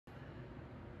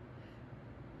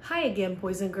Hi again,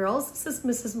 boys and girls. This is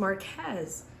Mrs.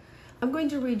 Marquez. I'm going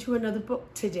to read you another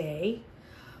book today,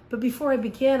 but before I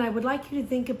begin, I would like you to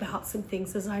think about some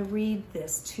things as I read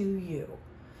this to you.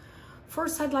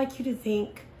 First, I'd like you to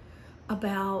think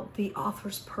about the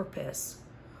author's purpose.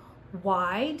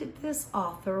 Why did this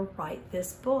author write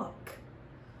this book?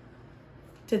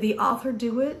 Did the author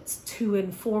do it to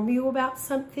inform you about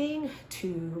something,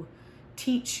 to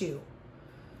teach you?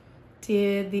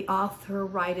 Did the author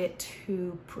write it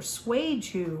to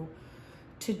persuade you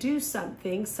to do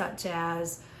something such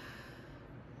as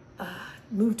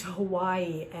move to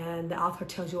Hawaii and the author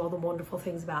tells you all the wonderful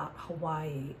things about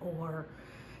Hawaii, or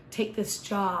take this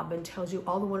job and tells you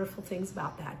all the wonderful things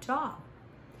about that job?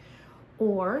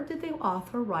 Or did the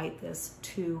author write this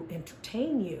to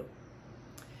entertain you?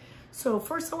 So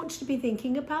first I want you to be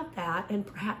thinking about that, and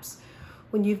perhaps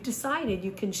when you've decided,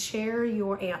 you can share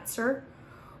your answer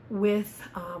with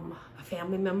a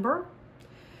family member,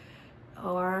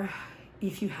 or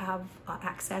if you have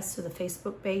access to the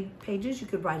Facebook pages, you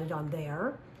could write it on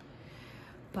there.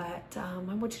 But I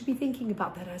want you to be thinking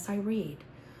about that as I read.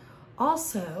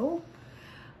 Also,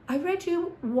 I read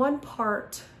you one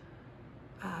part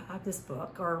of this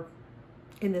book, or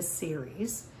in this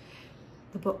series,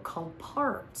 the book called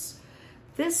Parts.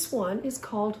 This one is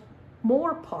called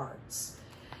More Parts.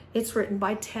 It's written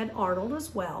by Ted Arnold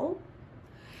as well.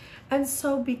 And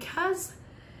so because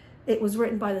it was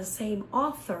written by the same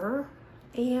author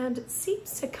and it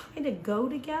seems to kind of go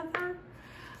together,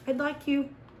 I'd like you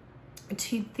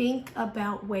to think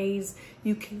about ways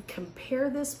you can compare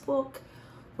this book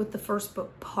with the first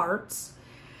book, Parts.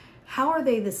 How are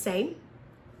they the same?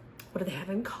 What do they have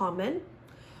in common?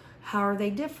 How are they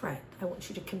different? I want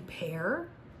you to compare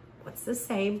what's the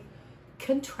same,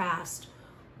 contrast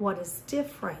what is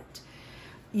different.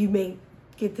 You may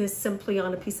get this simply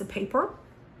on a piece of paper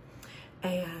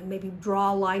and maybe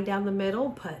draw a line down the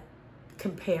middle, but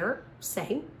compare,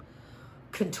 same,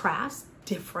 contrast,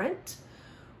 different.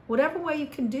 Whatever way you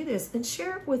can do this, and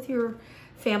share it with your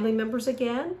family members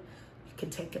again. You can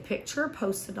take a picture,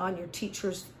 post it on your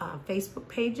teacher's Facebook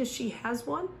page if she has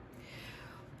one.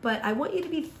 But I want you to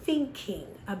be thinking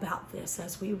about this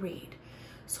as we read.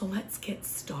 So let's get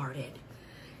started.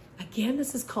 Again,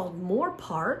 this is called More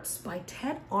Parts by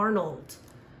Ted Arnold.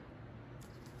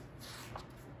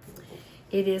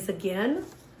 It is, again,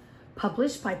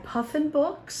 published by Puffin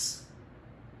Books.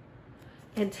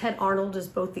 And Ted Arnold is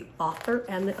both the author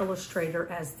and the illustrator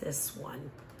as this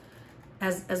one,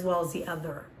 as well as the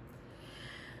other.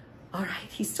 All right,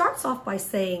 he starts off by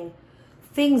saying,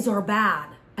 things are bad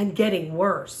and getting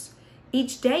worse.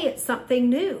 Each day it's something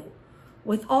new.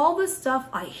 With all the stuff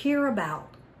I hear about,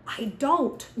 I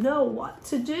don't know what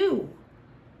to do.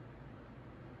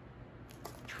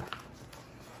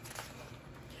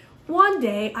 One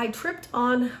day I tripped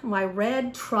on my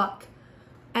red truck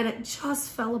and it just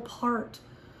fell apart.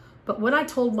 But when I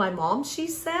told my mom, she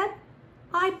said,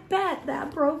 I bet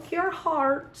that broke your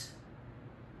heart.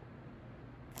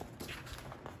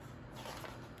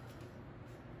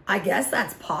 I guess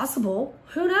that's possible.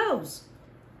 Who knows?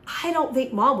 I don't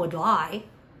think Mom would lie.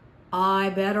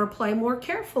 I better play more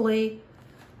carefully.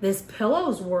 This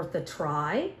pillow's worth a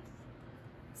try.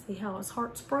 See how his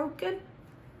heart's broken?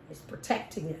 He's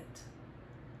protecting it.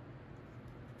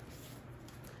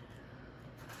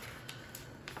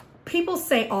 People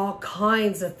say all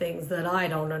kinds of things that I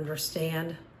don't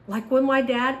understand. Like when my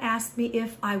dad asked me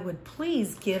if I would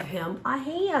please give him a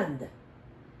hand.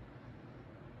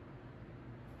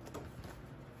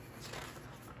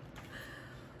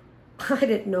 I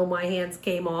didn't know my hands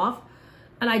came off,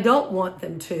 and I don't want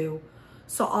them to.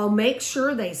 So I'll make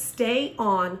sure they stay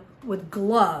on with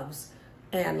gloves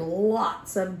and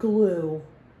lots of glue.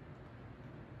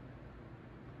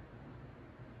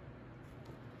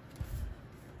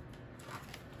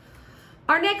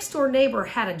 Our next door neighbor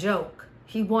had a joke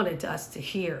he wanted us to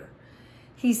hear.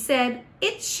 He said,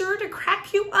 it's sure to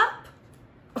crack you up.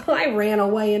 I ran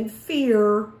away in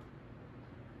fear.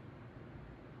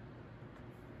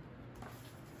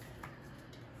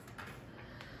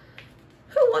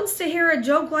 Who wants to hear a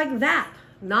joke like that?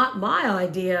 Not my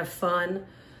idea of fun.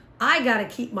 I gotta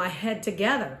keep my head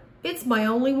together. It's my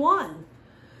only one.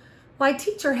 My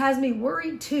teacher has me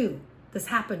worried too. This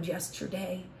happened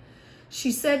yesterday.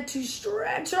 She said to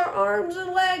stretch our arms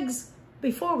and legs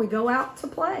before we go out to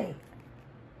play.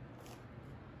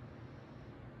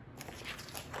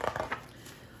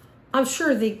 I'm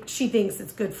sure she thinks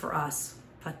it's good for us,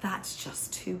 but that's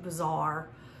just too bizarre.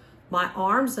 My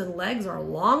arms and legs are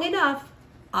long enough.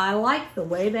 I like the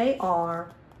way they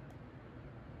are.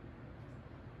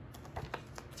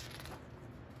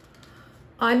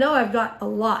 I know I've got a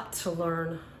lot to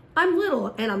learn, I'm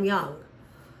little and I'm young.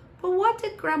 But what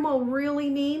did Grandma really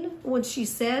mean when she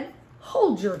said,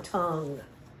 hold your tongue?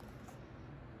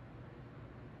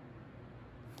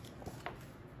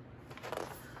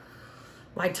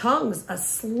 My tongue's a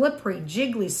slippery,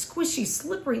 jiggly, squishy,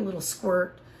 slippery little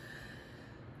squirt.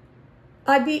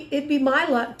 It'd be my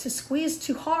luck to squeeze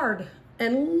too hard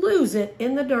and lose it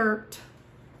in the dirt.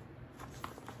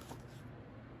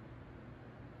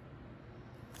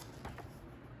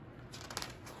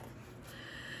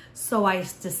 So I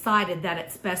decided that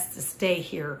it's best to stay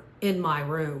here in my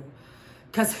room,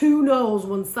 because who knows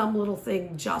when some little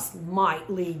thing just might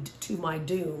lead to my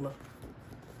doom.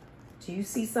 Do you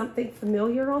see something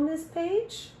familiar on this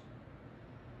page?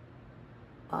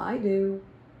 I do.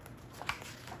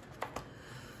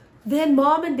 Then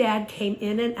Mom and Dad came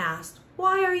in and asked,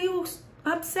 why are you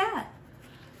upset?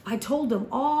 I told them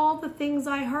all the things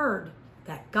I heard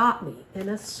that got me in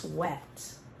a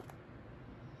sweat.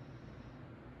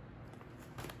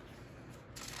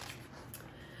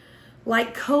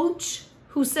 Like Coach,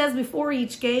 who says before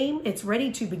each game, it's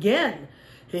ready to begin.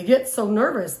 He gets so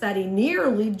nervous that he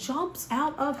nearly jumps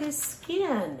out of his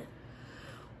skin.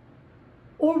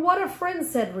 Or what a friend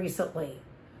said recently.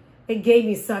 It gave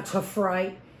me such a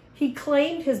fright. He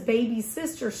claimed his baby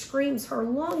sister screams her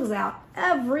lungs out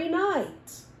every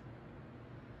night.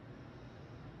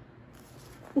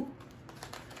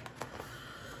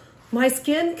 My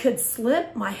skin could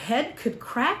slip, my head could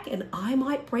crack, and I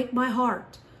might break my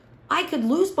heart. I could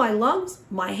lose my lungs,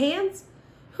 my hands.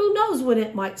 Who knows when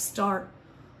it might start?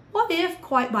 What if,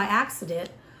 quite by accident,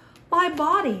 my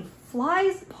body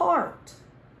flies apart?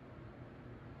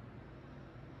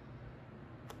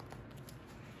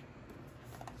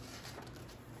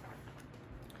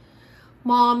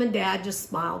 Mom and Dad just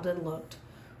smiled and looked,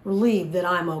 relieved that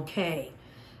I'm okay.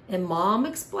 And Mom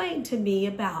explained to me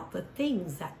about the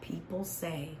things that people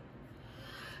say.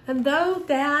 And though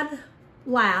Dad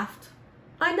laughed,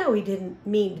 I know he didn't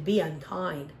mean to be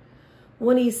unkind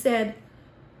when he said,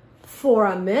 for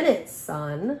a minute,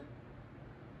 son,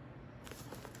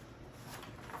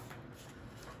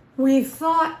 we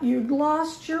thought you'd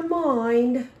lost your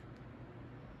mind.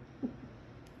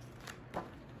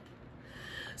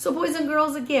 So boys and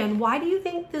girls, again, why do you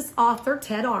think this author,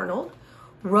 Ted Arnold,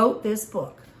 wrote this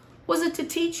book? Was it to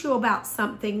teach you about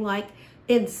something like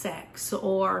insects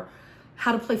or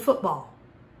how to play football?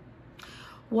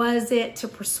 Was it to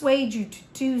persuade you to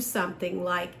do something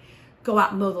like go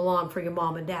out and mow the lawn for your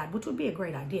mom and dad, which would be a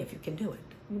great idea if you can do it.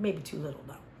 You may be too little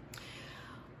though.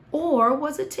 Or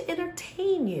was it to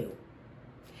entertain you?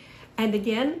 And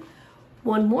again,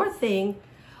 one more thing,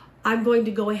 I'm going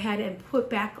to go ahead and put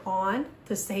back on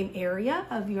the same area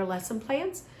of your lesson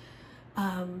plans,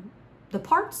 the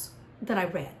parts that I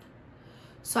read.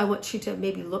 So I want you to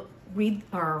maybe read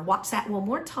or watch that one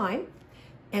more time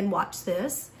and watch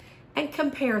this and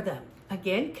compare them.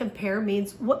 Again, compare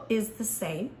means what is the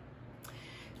same.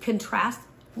 Contrast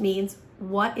means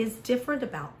what is different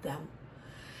about them.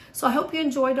 So I hope you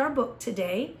enjoyed our book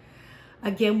today.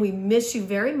 Again, we miss you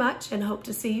very much and hope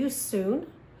to see you soon.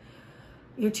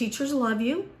 Your teachers love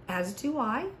you, as do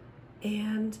I.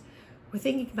 And we're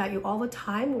thinking about you all the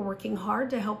time. We're working hard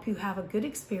to help you have a good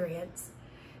experience.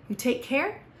 You take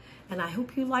care, and I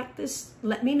hope you liked this.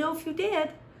 Let me know if you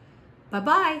did.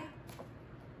 Bye-bye.